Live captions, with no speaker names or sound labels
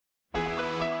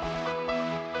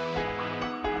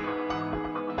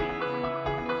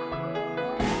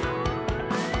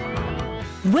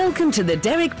Welcome to the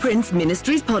Derek Prince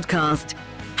Ministries podcast,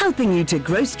 helping you to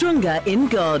grow stronger in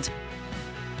God.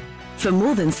 For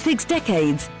more than 6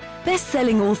 decades,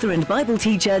 best-selling author and Bible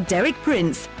teacher Derek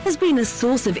Prince has been a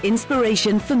source of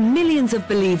inspiration for millions of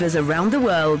believers around the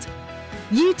world.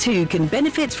 You too can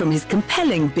benefit from his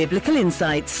compelling biblical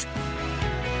insights.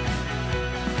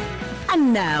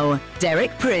 And now,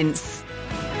 Derek Prince.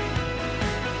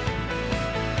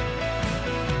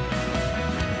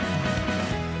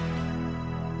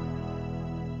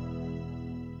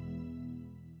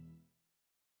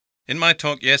 In my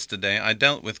talk yesterday, I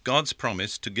dealt with God's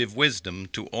promise to give wisdom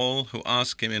to all who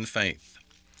ask Him in faith.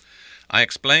 I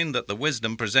explained that the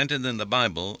wisdom presented in the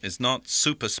Bible is not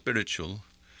super-spiritual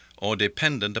or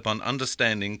dependent upon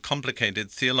understanding complicated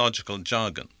theological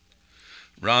jargon.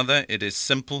 Rather, it is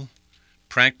simple,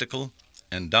 practical,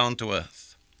 and down to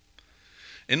earth.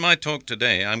 In my talk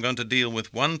today, I'm going to deal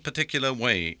with one particular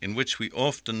way in which we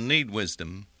often need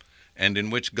wisdom and in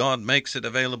which God makes it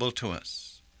available to us.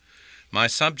 My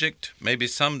subject may be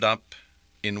summed up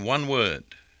in one word: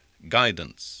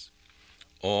 guidance.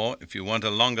 Or, if you want a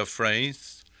longer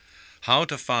phrase, how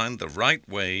to find the right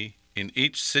way in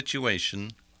each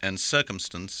situation and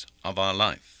circumstance of our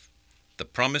life. The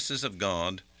promises of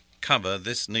God cover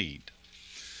this need.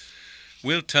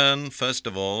 We'll turn, first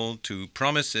of all, to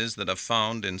promises that are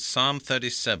found in Psalm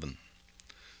 37,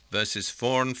 verses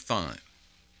 4 and 5.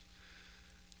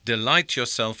 Delight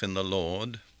yourself in the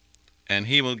Lord, and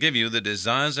He will give you the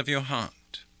desires of your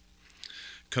heart.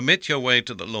 Commit your way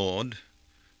to the Lord,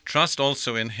 trust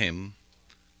also in Him,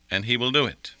 and He will do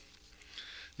it.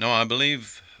 Now, I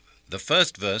believe the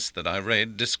first verse that I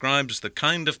read describes the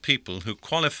kind of people who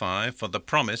qualify for the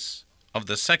promise of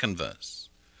the second verse.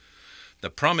 The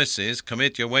promise is,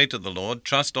 commit your way to the Lord,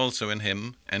 trust also in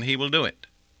Him, and He will do it.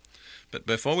 But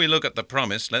before we look at the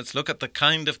promise, let's look at the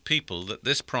kind of people that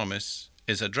this promise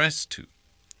is addressed to.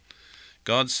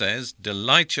 God says,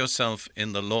 delight yourself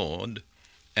in the Lord,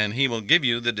 and He will give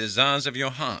you the desires of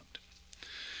your heart.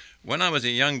 When I was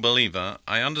a young believer,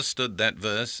 I understood that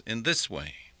verse in this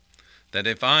way, that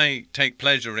if I take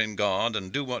pleasure in God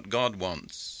and do what God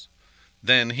wants,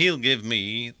 then He'll give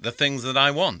me the things that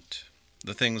I want,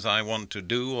 the things I want to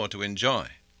do or to enjoy.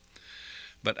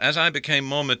 But as I became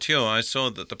more mature, I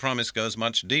saw that the promise goes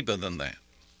much deeper than that.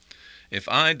 If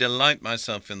I delight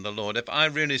myself in the Lord, if I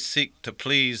really seek to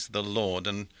please the Lord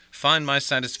and find my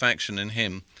satisfaction in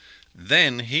Him,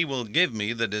 then He will give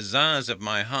me the desires of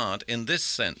my heart in this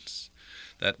sense,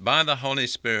 that by the Holy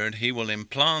Spirit He will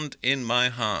implant in my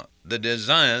heart the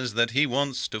desires that He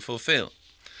wants to fulfill.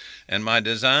 And my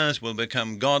desires will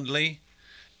become godly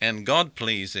and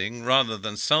God-pleasing rather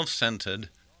than self-centered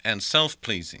and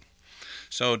self-pleasing.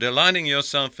 So delighting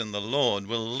yourself in the Lord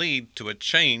will lead to a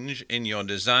change in your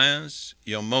desires,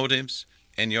 your motives,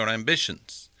 and your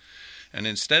ambitions. And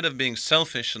instead of being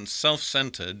selfish and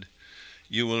self-centered,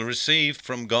 you will receive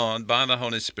from God by the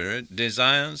Holy Spirit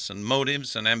desires and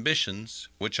motives and ambitions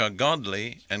which are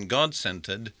godly and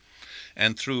God-centered,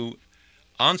 and through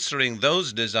answering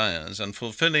those desires and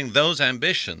fulfilling those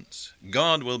ambitions,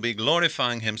 God will be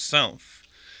glorifying Himself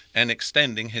and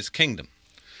extending His kingdom.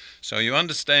 So you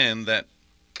understand that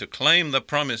to claim the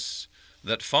promise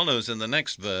that follows in the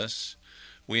next verse,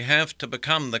 we have to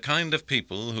become the kind of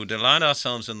people who delight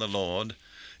ourselves in the Lord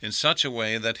in such a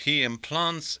way that He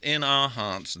implants in our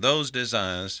hearts those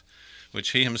desires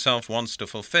which He Himself wants to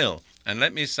fulfill. And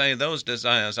let me say, those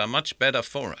desires are much better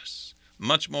for us,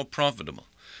 much more profitable.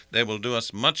 They will do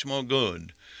us much more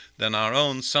good than our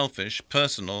own selfish,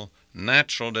 personal,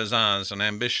 natural desires and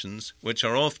ambitions, which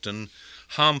are often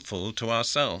harmful to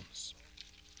ourselves.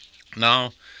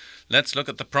 Now, let's look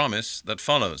at the promise that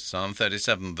follows, Psalm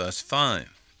 37, verse 5.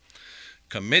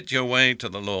 Commit your way to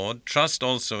the Lord, trust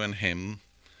also in Him,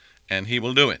 and He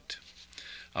will do it.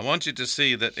 I want you to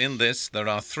see that in this there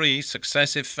are 3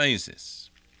 successive phases.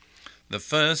 The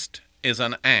first is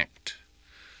an act.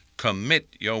 Commit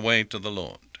your way to the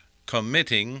Lord.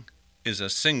 Committing is a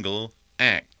single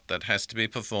act that has to be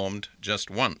performed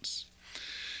just once.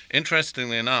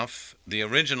 Interestingly enough, the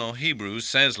original Hebrew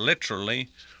says literally,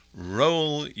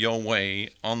 roll your way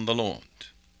on the Lord.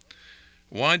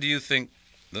 Why do you think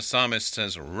the psalmist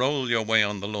says, roll your way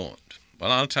on the Lord?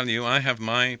 Well, I'll tell you, I have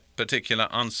my particular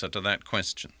answer to that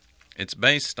question. It's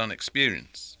based on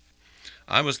experience.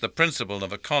 I was the principal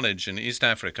of a college in East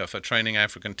Africa for training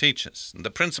African teachers. And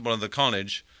the principal of the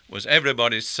college was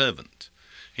everybody's servant.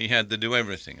 He had to do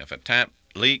everything. If a tap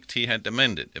leaked, he had to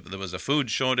mend it. If there was a food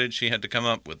shortage, he had to come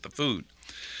up with the food.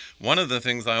 One of the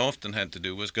things I often had to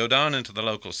do was go down into the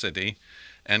local city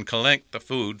and collect the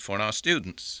food for our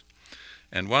students.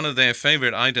 And one of their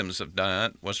favorite items of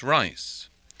diet was rice.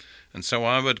 And so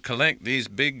I would collect these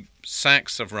big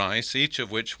sacks of rice, each of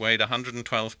which weighed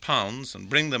 112 pounds, and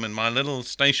bring them in my little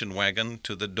station wagon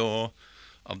to the door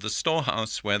of the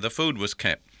storehouse where the food was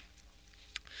kept.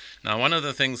 Now, one of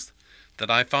the things that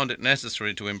I found it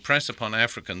necessary to impress upon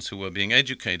Africans who were being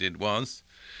educated was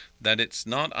that it's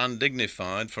not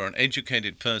undignified for an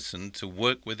educated person to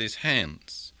work with his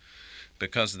hands,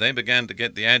 because they began to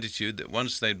get the attitude that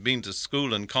once they'd been to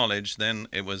school and college, then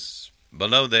it was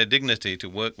below their dignity to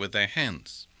work with their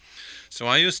hands. So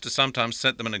I used to sometimes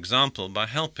set them an example by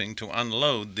helping to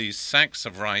unload these sacks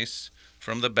of rice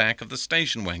from the back of the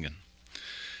station wagon.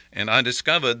 And I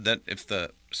discovered that if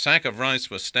the sack of rice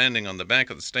was standing on the back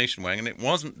of the station wagon, it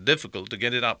wasn't difficult to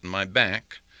get it up in my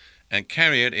back and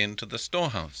carry it into the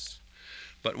storehouse.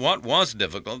 But what was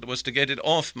difficult was to get it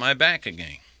off my back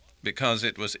again, because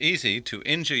it was easy to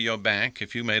injure your back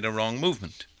if you made a wrong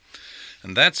movement.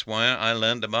 And that's why I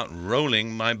learned about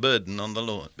rolling my burden on the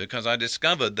Lord, because I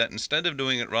discovered that instead of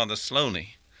doing it rather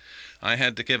slowly, I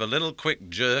had to give a little quick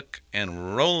jerk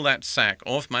and roll that sack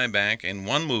off my back in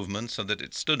one movement so that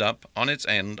it stood up on its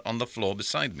end on the floor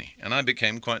beside me. And I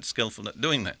became quite skillful at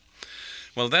doing that.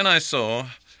 Well, then I saw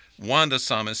why the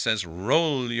psalmist says,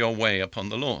 roll your way upon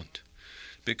the Lord.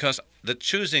 Because the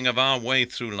choosing of our way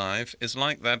through life is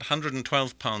like that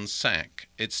 112-pound sack.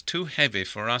 It's too heavy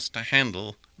for us to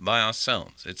handle by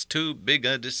ourselves. It's too big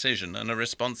a decision and a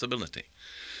responsibility.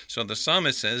 So the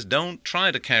psalmist says, don't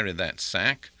try to carry that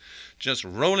sack. Just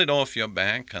roll it off your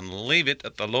back and leave it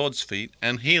at the Lord's feet,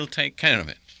 and He'll take care of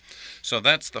it. So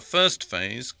that's the first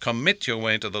phase. Commit your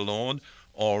way to the Lord,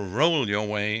 or roll your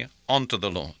way onto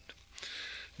the Lord.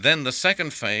 Then the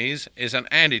second phase is an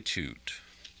attitude.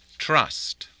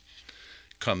 Trust.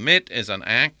 Commit is an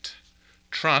act.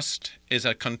 Trust is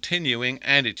a continuing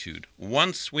attitude.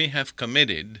 Once we have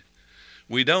committed,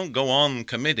 we don't go on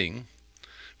committing,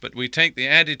 but we take the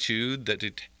attitude that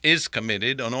it is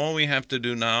committed, and all we have to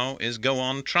do now is go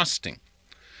on trusting.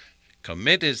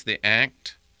 Commit is the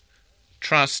act.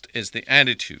 Trust is the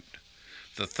attitude.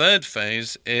 The third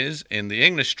phase is, in the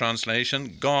English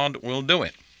translation, God will do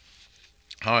it.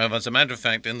 However, as a matter of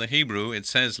fact, in the Hebrew, it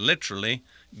says literally,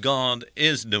 God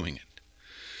is doing it.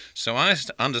 So I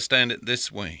understand it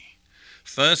this way.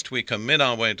 First, we commit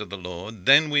our way to the Lord.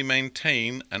 Then we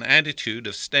maintain an attitude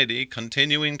of steady,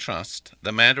 continuing trust.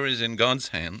 The matter is in God's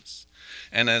hands.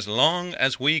 And as long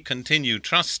as we continue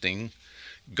trusting,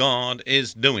 God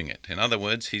is doing it. In other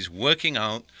words, He's working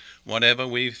out whatever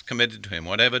we've committed to Him,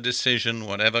 whatever decision,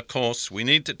 whatever course we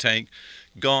need to take,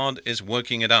 God is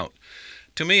working it out.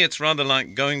 To me, it's rather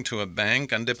like going to a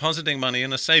bank and depositing money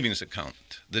in a savings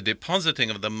account. The depositing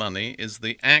of the money is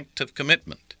the act of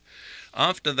commitment.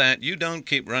 After that, you don't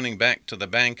keep running back to the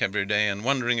bank every day and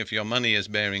wondering if your money is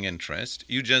bearing interest.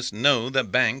 You just know the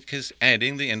bank is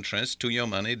adding the interest to your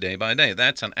money day by day.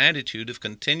 That's an attitude of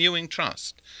continuing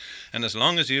trust. And as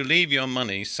long as you leave your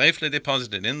money safely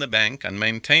deposited in the bank and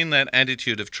maintain that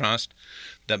attitude of trust,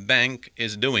 the bank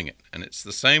is doing it. And it's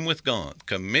the same with God.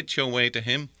 Commit your way to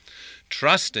Him,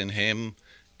 trust in Him,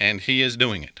 and He is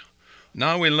doing it.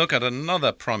 Now we look at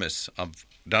another promise of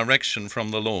direction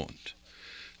from the Lord.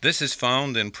 This is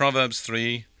found in Proverbs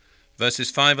 3,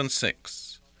 verses 5 and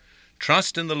 6.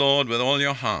 Trust in the Lord with all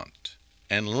your heart,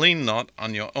 and lean not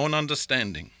on your own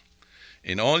understanding.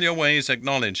 In all your ways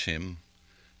acknowledge Him,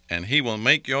 and He will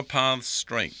make your paths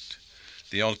straight.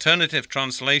 The alternative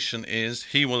translation is,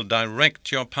 He will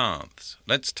direct your paths.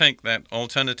 Let's take that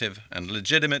alternative and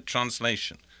legitimate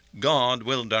translation. God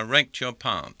will direct your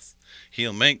paths.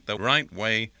 He'll make the right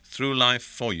way through life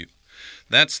for you.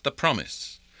 That's the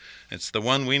promise. It's the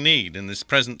one we need in this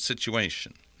present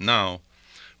situation. Now,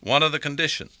 what are the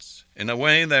conditions? In a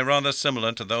way, they're rather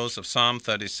similar to those of Psalm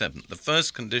 37. The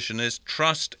first condition is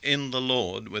trust in the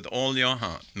Lord with all your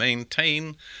heart.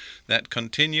 Maintain that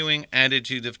continuing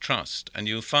attitude of trust, and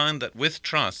you'll find that with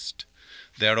trust,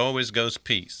 there always goes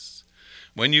peace.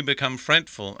 When you become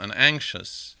fretful and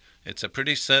anxious, it's a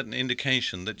pretty certain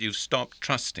indication that you've stopped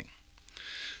trusting.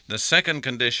 The second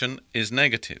condition is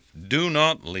negative. Do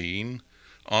not lean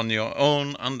on your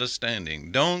own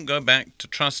understanding. Don't go back to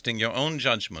trusting your own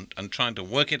judgment and trying to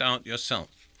work it out yourself.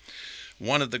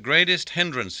 One of the greatest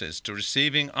hindrances to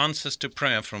receiving answers to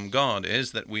prayer from God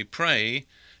is that we pray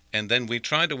and then we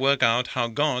try to work out how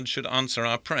God should answer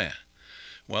our prayer.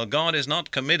 Well, God is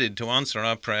not committed to answer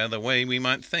our prayer the way we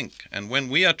might think. And when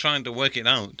we are trying to work it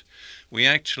out, we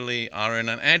actually are in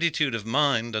an attitude of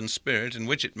mind and spirit in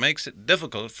which it makes it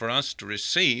difficult for us to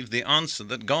receive the answer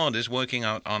that God is working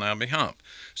out on our behalf.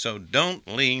 So don't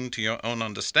lean to your own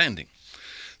understanding.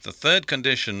 The third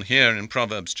condition here in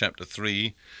Proverbs chapter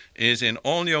 3 is, in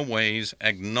all your ways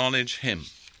acknowledge Him.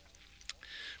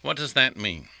 What does that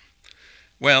mean?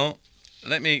 Well,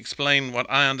 let me explain what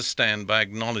I understand by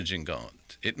acknowledging God.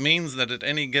 It means that at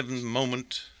any given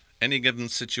moment, any given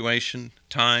situation,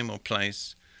 time or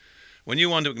place, when you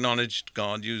want to acknowledge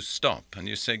God, you stop and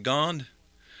you say, God,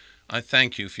 I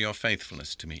thank you for your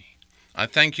faithfulness to me. I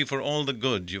thank you for all the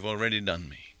good you've already done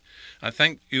me. I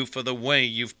thank you for the way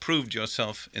you've proved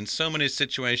yourself in so many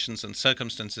situations and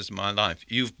circumstances in my life.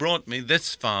 You've brought me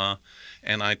this far,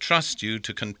 and I trust you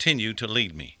to continue to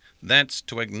lead me. That's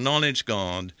to acknowledge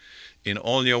God in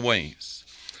all your ways.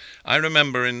 I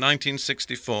remember in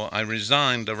 1964, I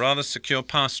resigned a rather secure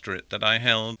pastorate that I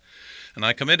held, and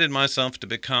I committed myself to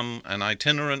become an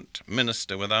itinerant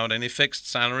minister without any fixed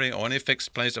salary or any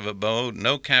fixed place of abode,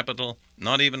 no capital,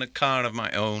 not even a car of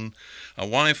my own, a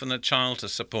wife and a child to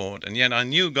support, and yet I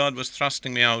knew God was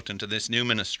thrusting me out into this new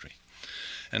ministry.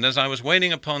 And as I was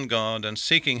waiting upon God and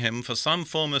seeking Him for some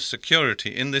form of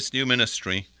security in this new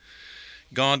ministry,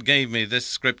 God gave me this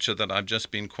scripture that I've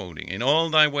just been quoting. In all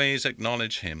thy ways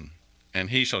acknowledge Him, and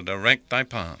He shall direct thy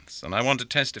paths. And I want to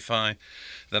testify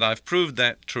that I've proved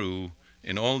that true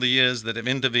in all the years that have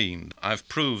intervened. I've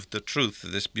proved the truth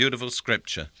of this beautiful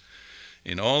scripture.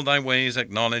 In all thy ways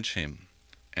acknowledge Him,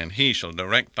 and He shall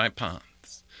direct thy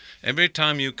paths. Every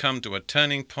time you come to a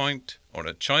turning point or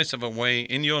a choice of a way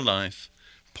in your life,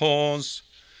 pause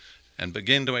and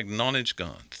begin to acknowledge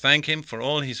God. Thank Him for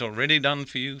all He's already done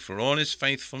for you, for all His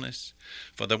faithfulness,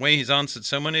 for the way He's answered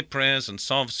so many prayers and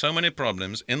solved so many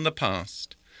problems in the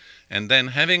past. And then,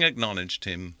 having acknowledged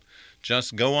Him,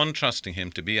 just go on trusting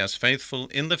Him to be as faithful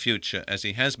in the future as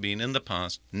He has been in the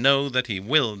past. Know that He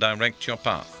will direct your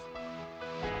path.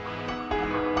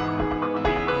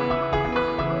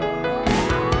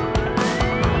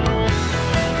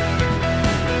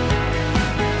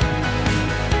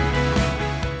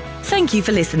 Thank you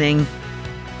for listening.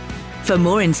 For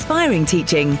more inspiring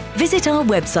teaching, visit our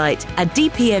website at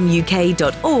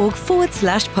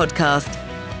dpmuk.org/podcast.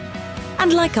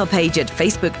 And like our page at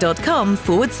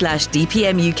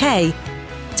facebook.com/dpmuk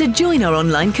to join our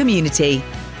online community.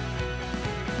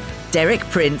 Derek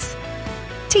Prince,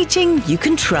 teaching you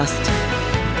can trust.